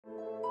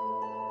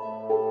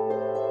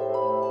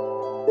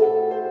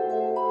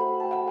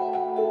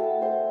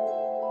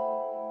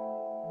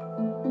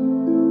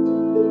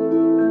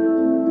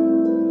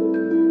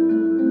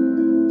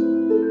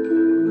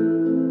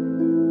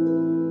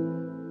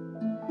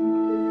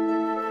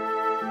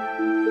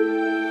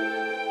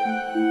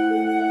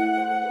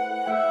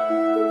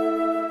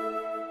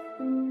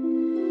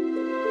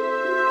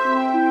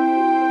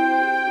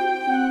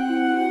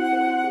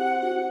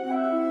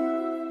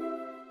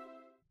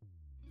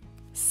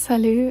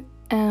Salut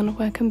and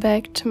welcome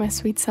back to my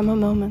sweet summer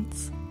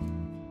moments.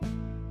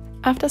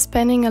 After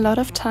spending a lot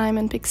of time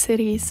in big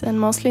cities and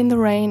mostly in the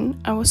rain,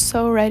 I was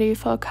so ready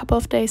for a couple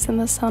of days in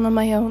the sun on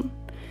my own.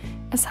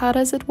 As hard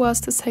as it was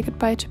to say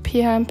goodbye to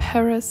Pierre in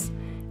Paris,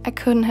 I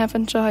couldn't have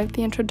enjoyed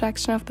the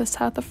introduction of the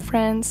south of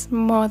France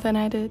more than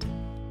I did.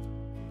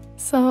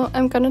 So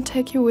I'm gonna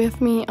take you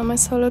with me on my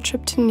solo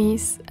trip to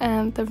Nice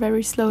and the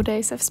very slow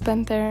days I've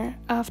spent there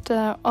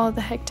after all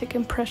the hectic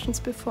impressions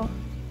before.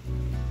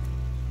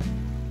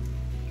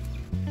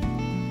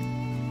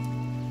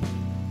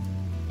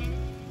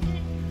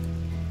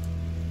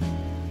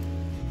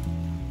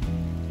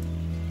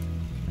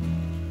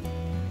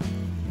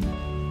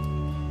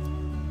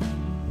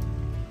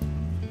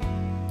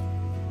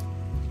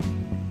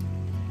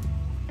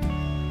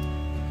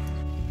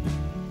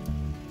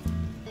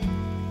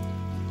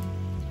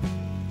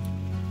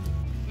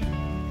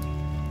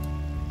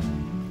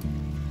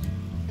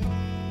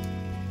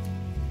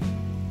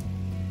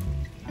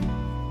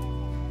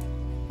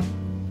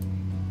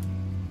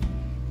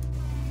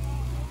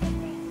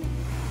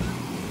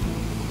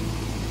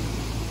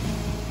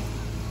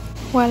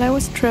 While I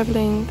was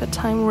traveling, the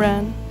time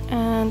ran,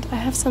 and I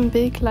have some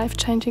big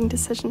life-changing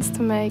decisions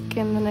to make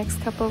in the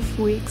next couple of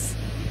weeks.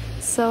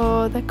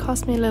 So that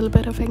caused me a little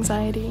bit of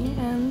anxiety,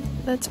 and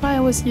that's why I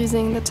was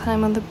using the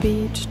time on the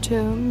beach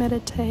to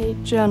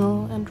meditate,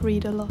 journal, and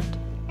read a lot.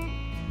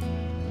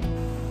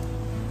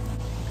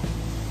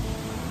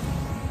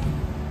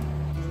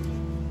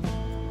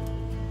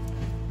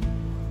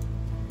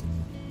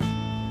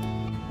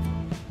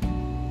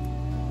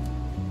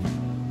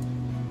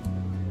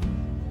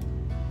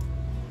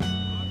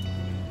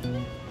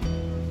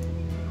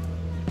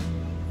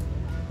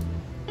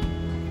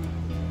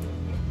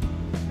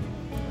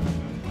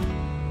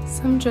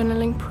 Some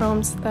journaling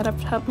prompts that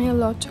have helped me a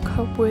lot to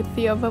cope with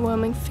the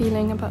overwhelming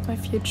feeling about my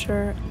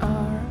future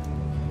are: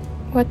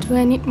 what do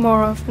I need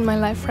more of in my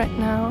life right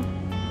now?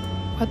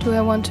 What do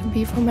I want to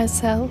be for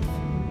myself?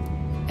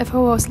 If I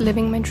was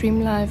living my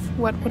dream life,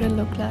 what would it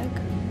look like?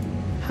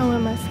 How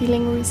am I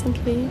feeling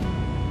recently?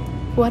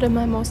 What am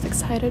I most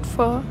excited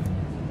for?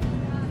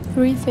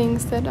 3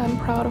 things that I'm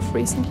proud of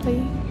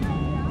recently.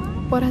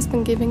 What has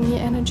been giving me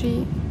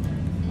energy?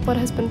 What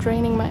has been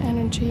draining my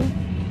energy?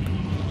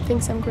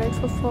 Things I'm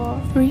grateful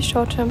for. 3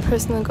 short-term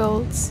personal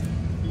goals,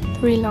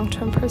 3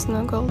 long-term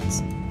personal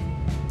goals,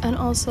 and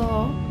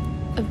also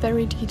a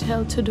very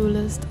detailed to-do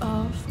list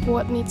of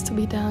what needs to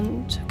be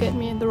done to get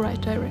me in the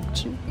right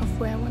direction of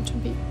where I want to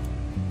be.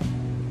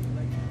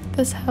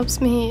 This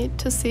helps me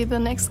to see the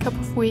next couple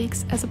of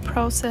weeks as a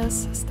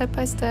process, step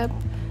by step,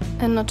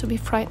 and not to be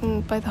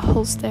frightened by the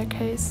whole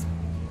staircase.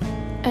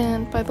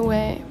 And by the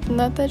way,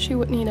 not that she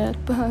would need it,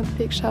 but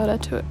big shout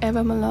out to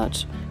Eva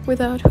Malott,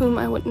 without whom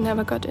I would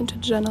never got into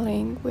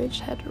journaling, which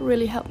had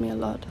really helped me a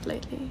lot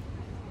lately.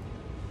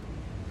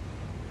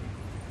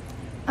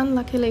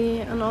 Unluckily,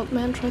 an old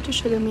man tried to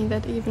sugar me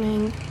that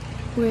evening,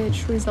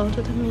 which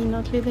resulted in me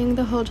not leaving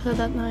the hotel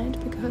that night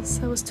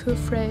because I was too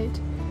afraid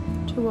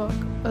to walk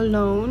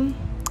alone.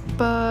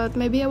 But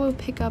maybe I will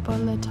pick up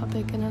on that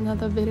topic in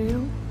another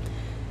video.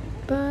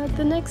 But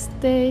the next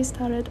day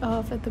started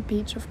off at the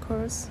beach, of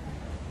course.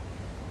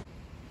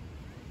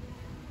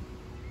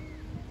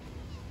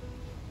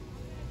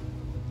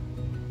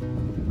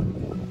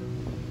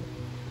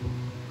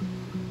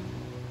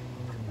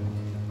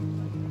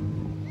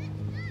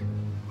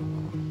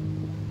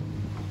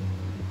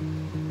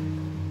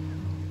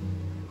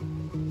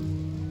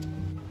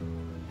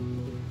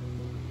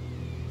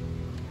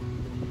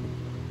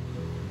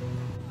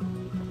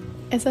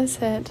 As I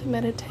said,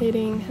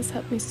 meditating has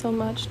helped me so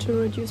much to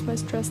reduce my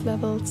stress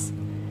levels,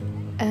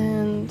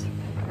 and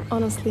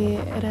honestly,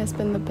 it has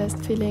been the best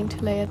feeling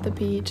to lay at the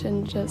beach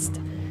and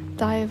just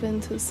dive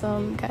into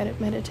some guided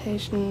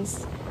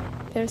meditations.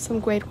 There's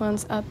some great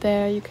ones out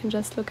there, you can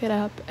just look it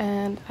up,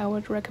 and I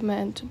would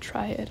recommend to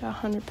try it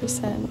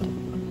 100%.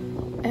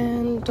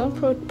 And don't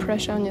put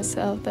pressure on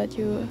yourself that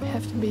you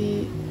have to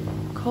be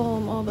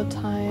calm all the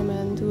time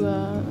and do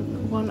a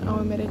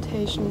 1-hour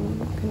meditation.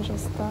 You can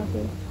just start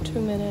with 2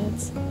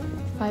 minutes,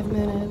 5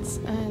 minutes,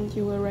 and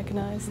you will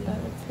recognize that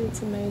it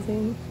feels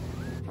amazing.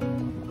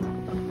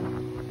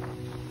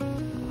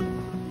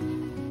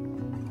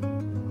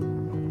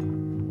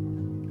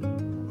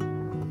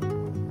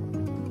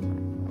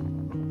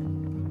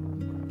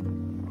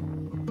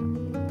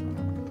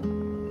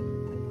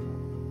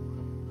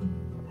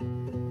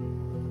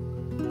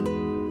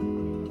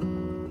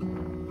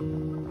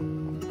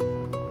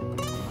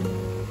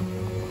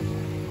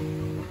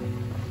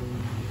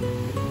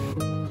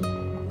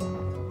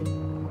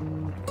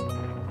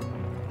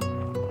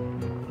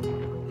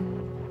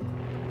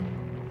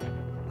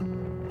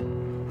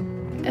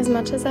 As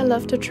much as I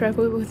love to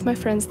travel with my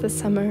friends this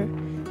summer,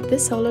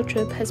 this solo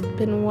trip has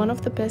been one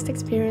of the best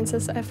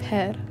experiences I've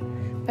had.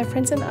 My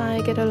friends and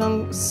I get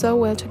along so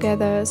well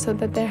together, so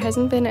that there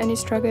hasn't been any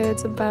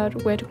struggles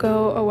about where to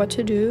go or what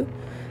to do.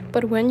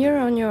 But when you're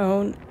on your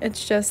own,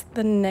 it's just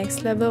the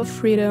next level of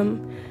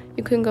freedom.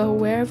 You can go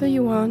wherever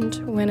you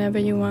want, whenever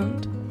you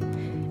want.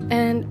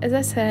 And as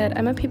I said,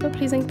 I'm a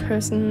people-pleasing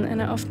person, and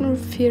I often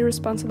feel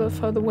responsible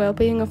for the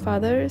well-being of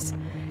others,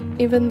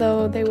 even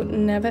though they would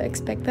never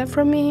expect that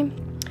from me.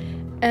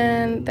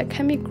 And that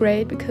can be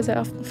great because I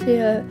often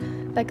feel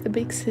like the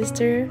big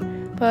sister,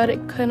 but it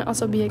can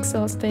also be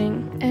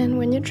exhausting. And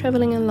when you're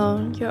traveling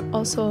alone, you're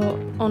also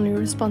only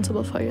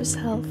responsible for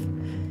yourself.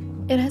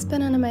 It has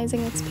been an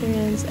amazing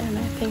experience, and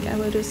I think I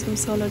will do some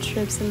solo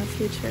trips in the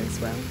future as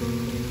well.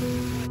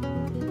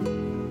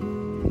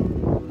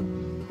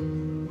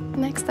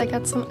 Next, I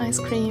got some ice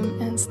cream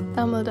and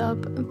stumbled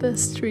up the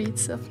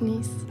streets of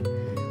Nice.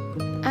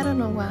 I don't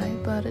know why,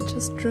 but it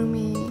just drew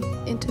me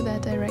into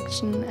that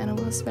direction, and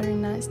it was very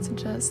nice to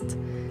just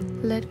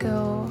let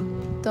go,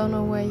 don't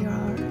know where you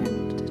are,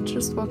 and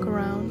just walk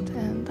around.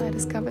 And I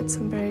discovered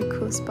some very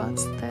cool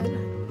spots that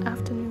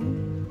afternoon.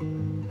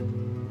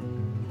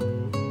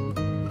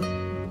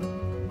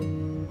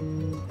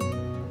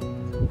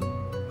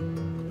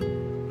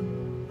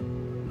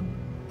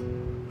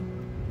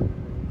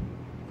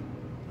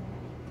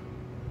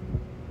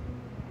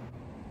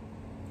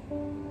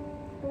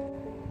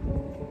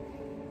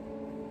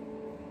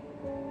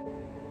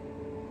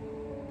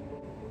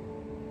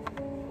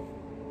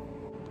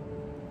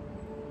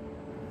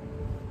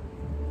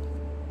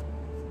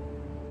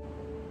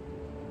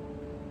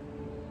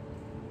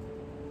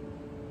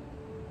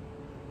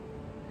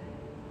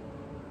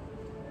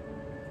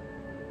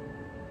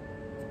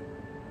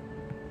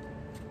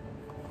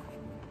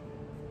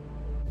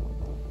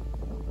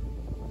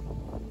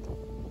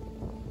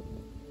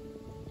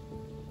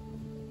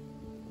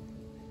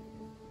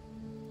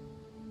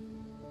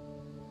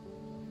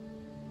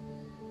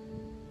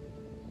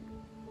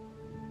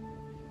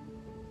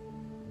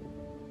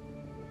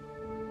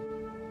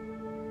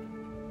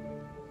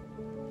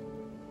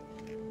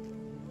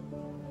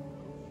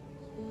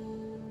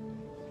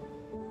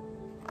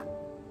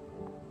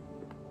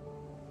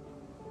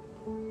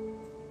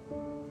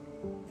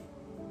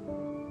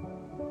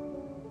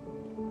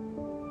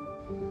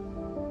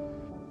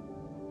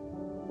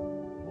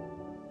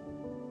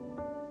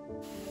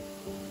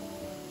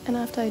 And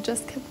after I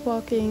just kept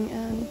walking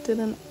and did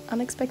an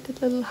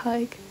unexpected little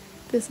hike,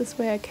 this is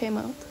where I came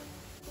out.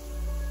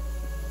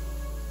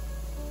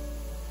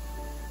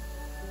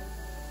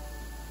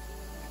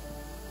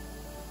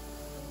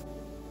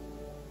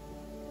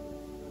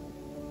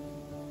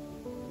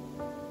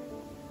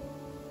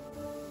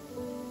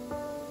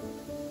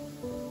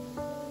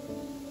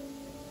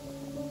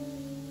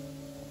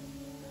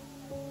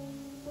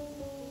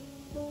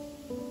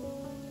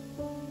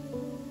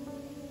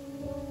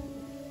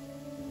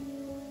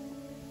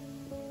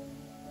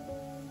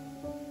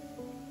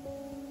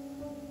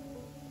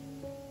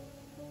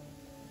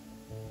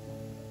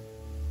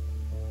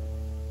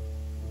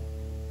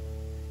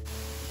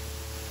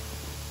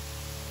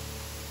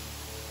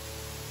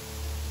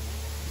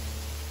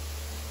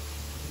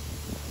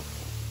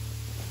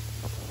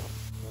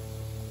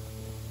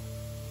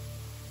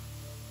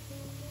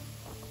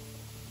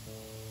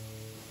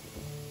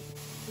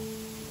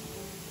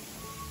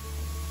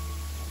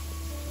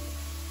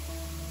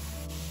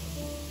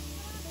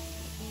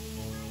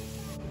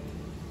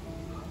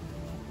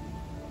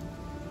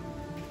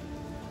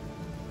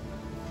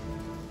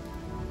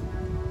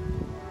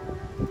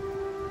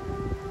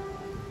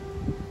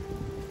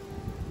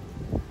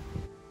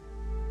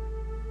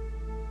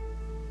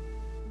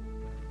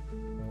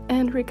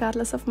 And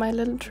regardless of my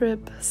little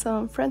trip,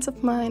 some friends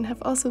of mine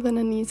have also been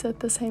in Nice at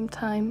the same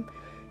time,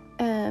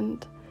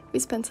 and we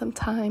spent some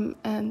time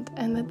and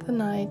ended the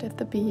night at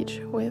the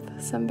beach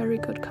with some very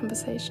good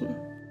conversation.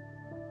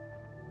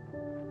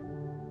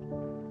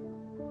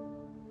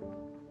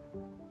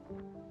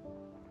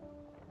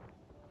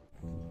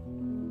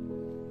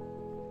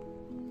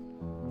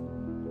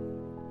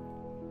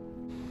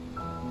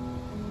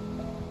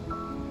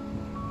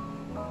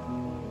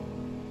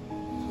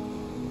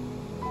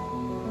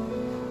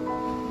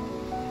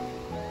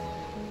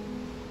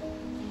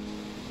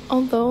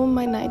 Although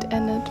my night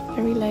ended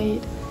very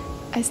late,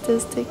 I still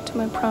stick to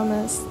my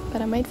promise that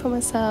I made for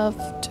myself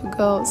to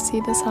go see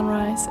the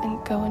sunrise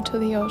and go into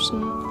the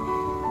ocean.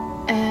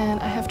 And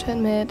I have to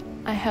admit,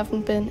 I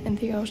haven't been in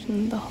the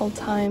ocean the whole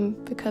time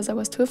because I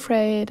was too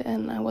afraid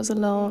and I was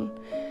alone.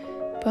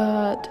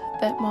 But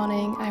that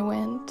morning I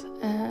went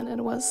and it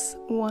was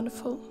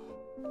wonderful.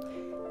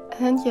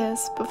 And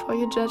yes, before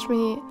you judge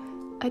me,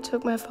 I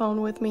took my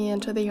phone with me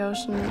into the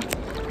ocean.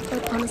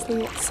 But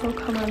honestly, it's so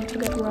common to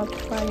get robbed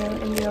while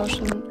you're in the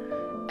ocean,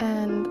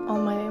 and all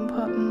my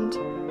important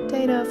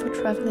data for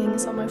traveling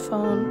is on my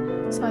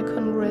phone, so I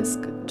couldn't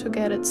risk to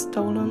get it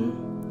stolen.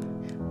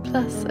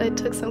 Plus, I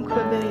took some cool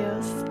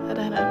videos that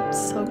I'm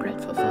so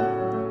grateful for.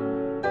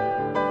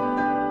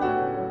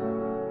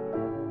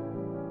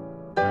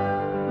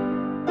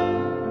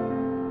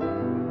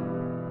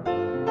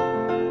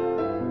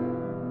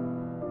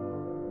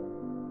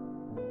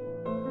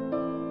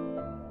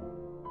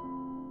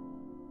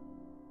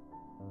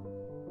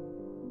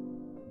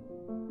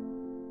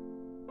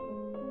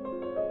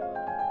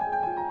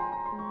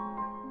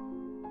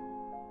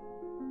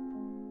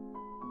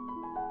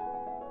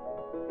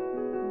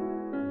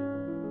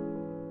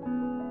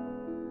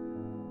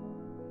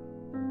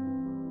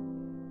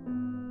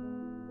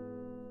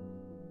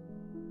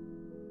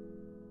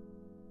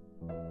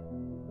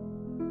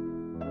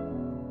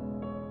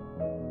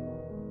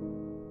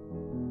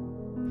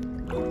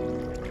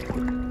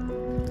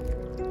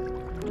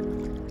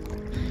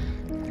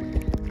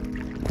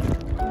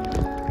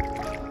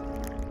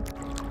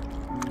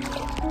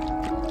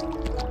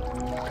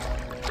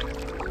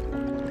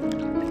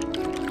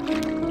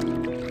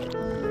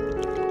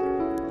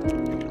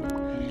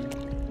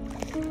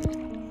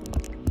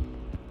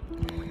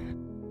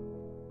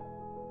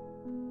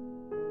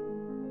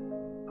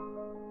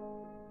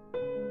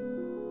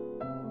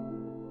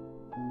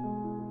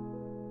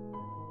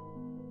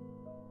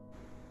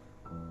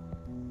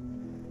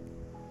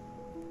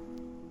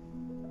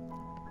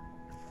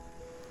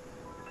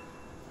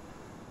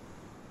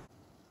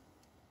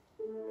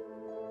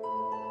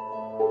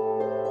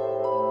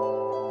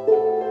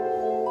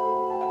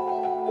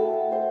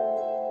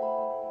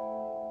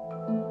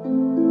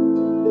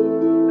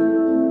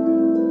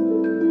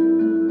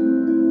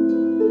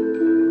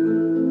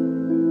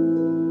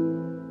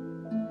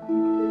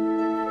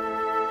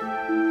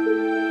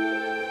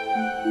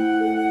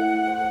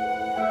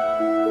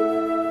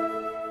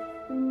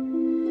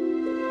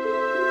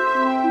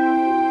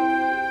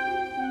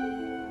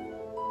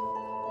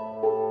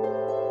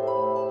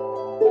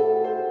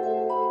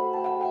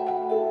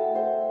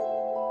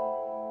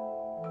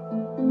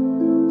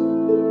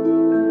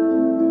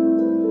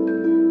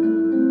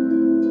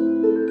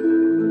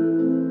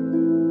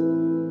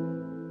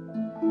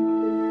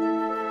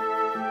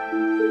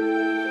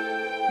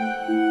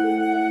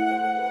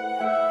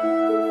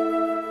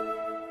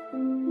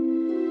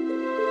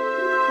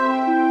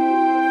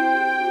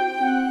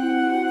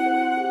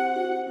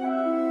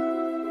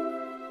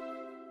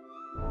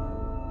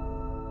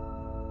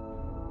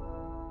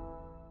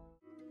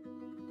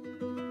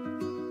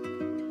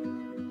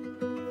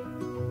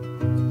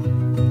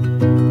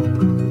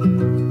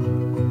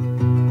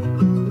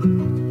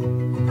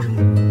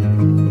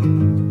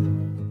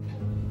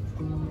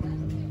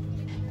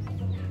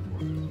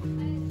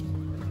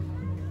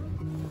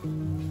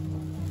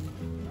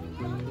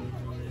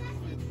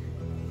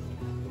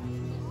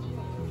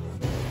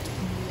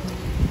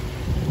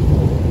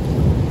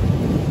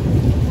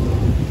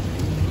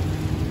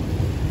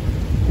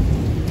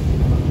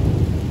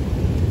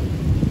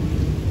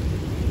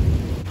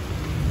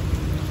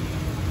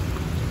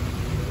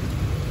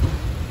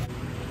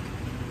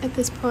 At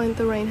this point,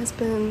 the rain has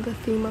been the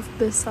theme of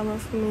this summer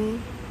for me.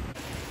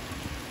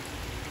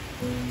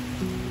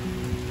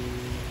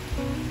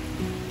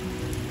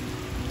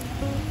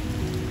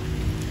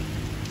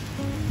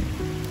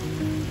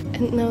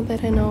 And now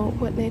that I know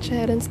what nature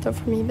had in store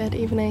for me that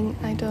evening,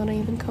 I don't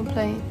even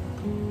complain.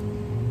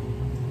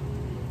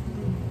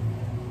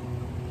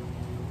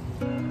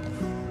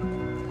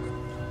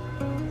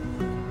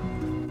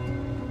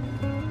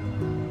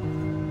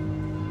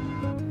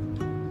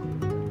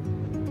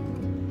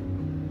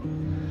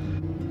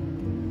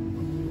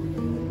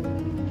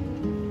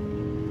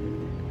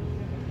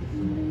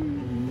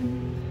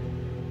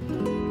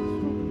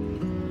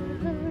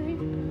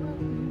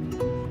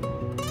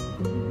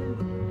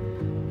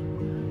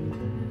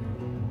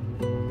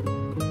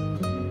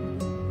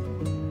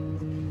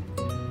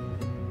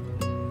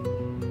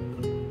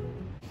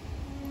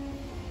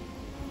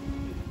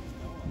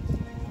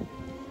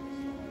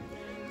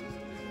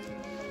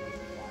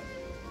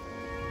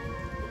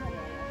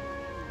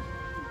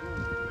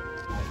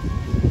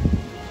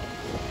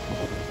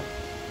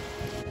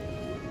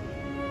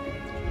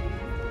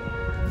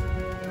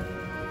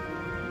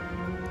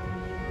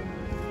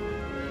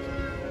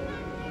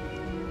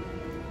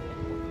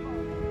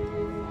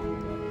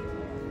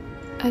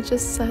 I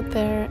just sat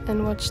there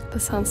and watched the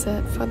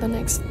sunset for the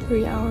next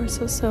 3 hours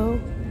or so.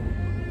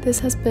 This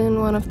has been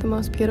one of the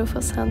most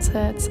beautiful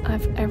sunsets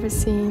I've ever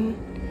seen,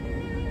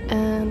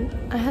 and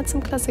I had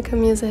some classical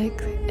music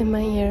in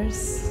my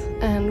ears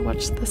and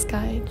watched the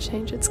sky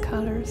change its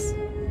colors.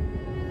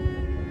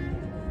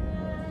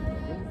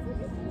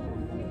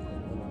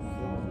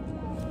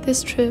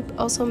 This trip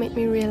also made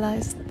me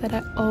realize that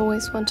I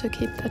always want to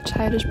keep that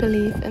childish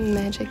belief in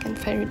magic and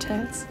fairy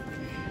tales.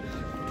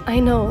 I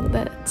know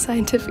that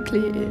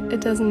scientifically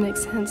it doesn't make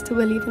sense to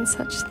believe in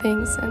such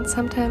things, and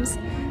sometimes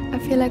I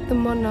feel like the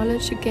more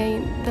knowledge you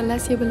gain, the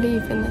less you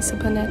believe in the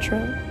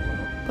supernatural.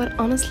 But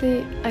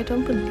honestly, I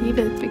don't believe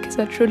it because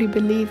I truly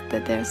believe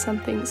that there's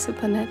something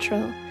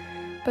supernatural,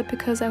 but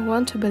because I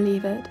want to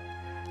believe it,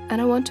 and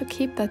I want to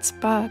keep that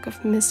spark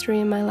of mystery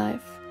in my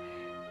life.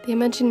 The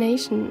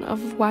imagination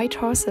of white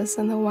horses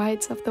and the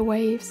whites of the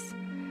waves,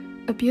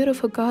 a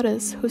beautiful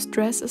goddess whose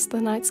dress is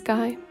the night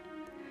sky.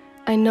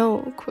 I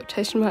know,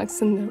 quotation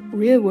marks in the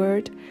real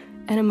world,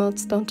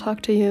 animals don't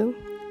talk to you.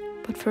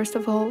 But first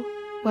of all,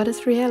 what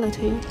is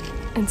reality?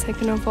 And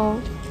second of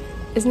all,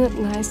 isn't it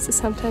nice to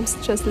sometimes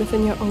just live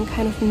in your own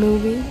kind of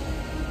movie?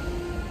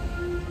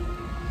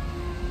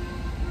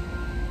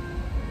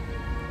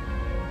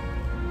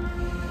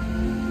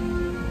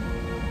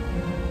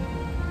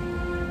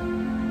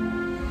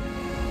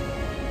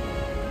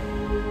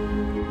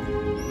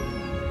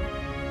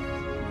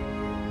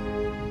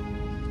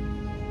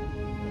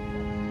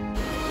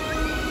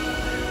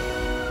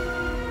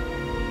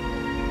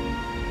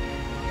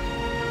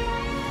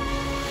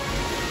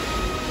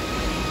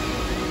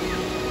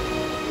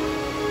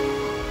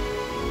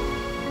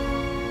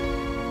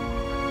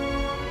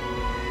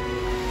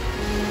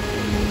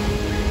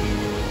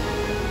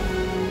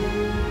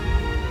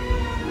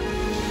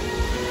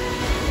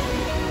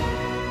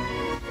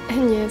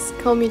 And yes,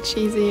 call me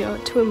cheesy or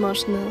too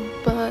emotional,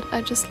 but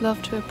I just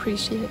love to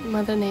appreciate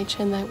Mother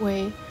Nature in that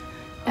way.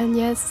 And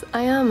yes,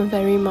 I am a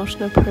very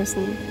emotional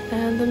person,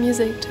 and the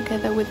music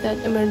together with that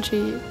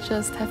energy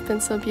just have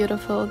been so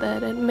beautiful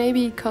that it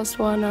maybe caused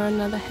one or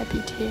another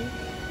happy tear.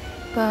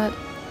 But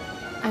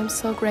I'm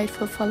so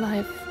grateful for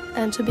life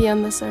and to be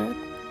on this earth.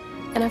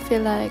 And I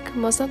feel like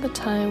most of the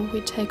time we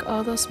take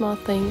all those small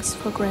things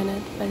for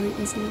granted very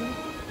easily.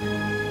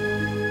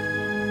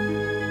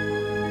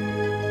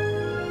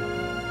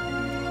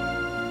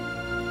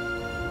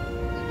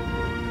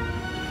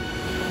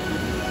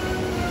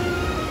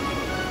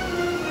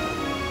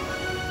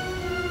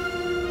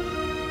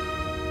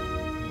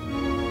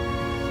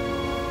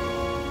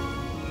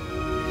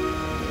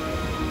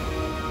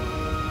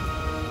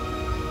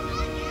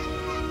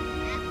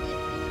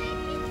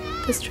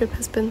 This trip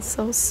has been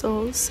so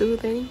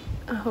soul-soothing.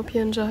 I hope you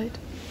enjoyed,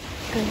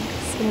 and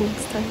see you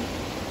next time.